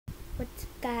What's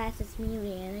up guys, it's me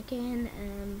Rian again,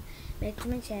 back to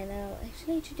my channel.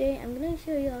 Actually today I'm gonna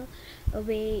show you all a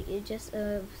way, just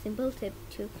a simple tip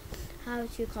to how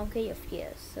to conquer your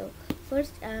fears. So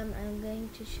first I'm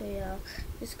going to show you all,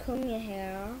 just comb your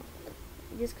hair,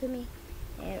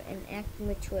 and act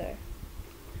mature.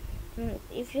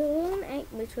 If you don't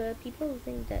act mature, people will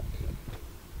think that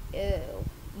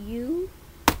you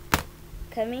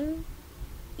coming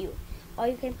you, or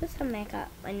you can put some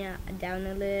makeup on your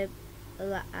downer lip,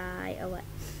 or eye, or what,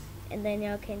 and then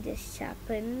you can just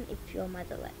sharpen if your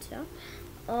mother lets you,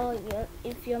 or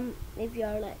if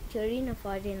you're like 13 or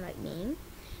 14 like me,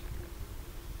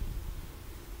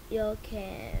 you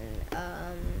can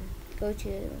go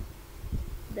to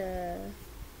the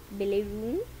billy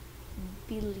room,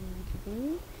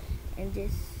 and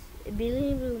this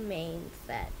billy room means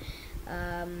that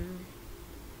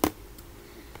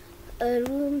a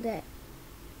room that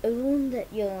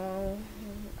you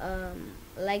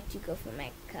like to go for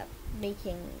makeup,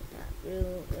 making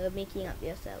up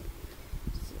yourself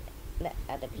like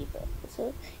other people.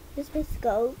 So just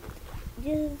go,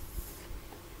 just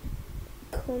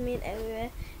comb it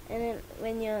everywhere, and then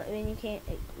when you can,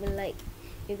 like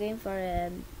you're going for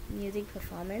a music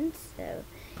performance, so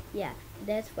yeah,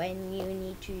 that's when you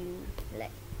need to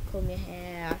like comb your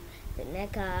hair, put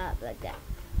makeup like that.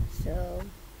 So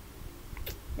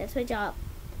that's my job.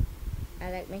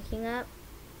 I like making up.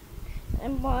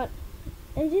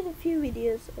 I did a few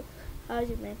videos of how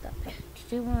to make up.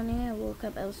 Today morning I woke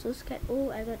up, I was so scared. Oh,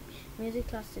 I got music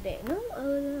class today. No,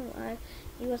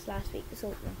 it was last week, so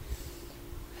no.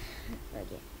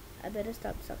 Okay, I better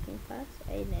stop talking fast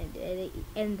and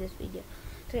end this video.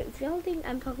 So if y'all think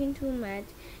I'm talking too much,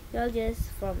 y'all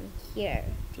just from here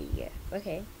to here,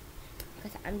 okay?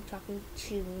 Because I'm talking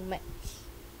too much.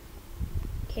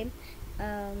 Okay.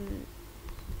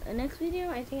 The next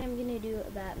video I think I'm gonna do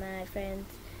about my friends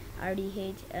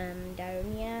Asdfghjkl,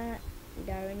 Darunia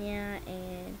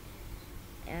and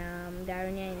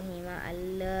Hima. I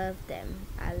love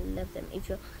them. If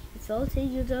you all say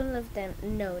you don't love them,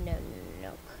 no.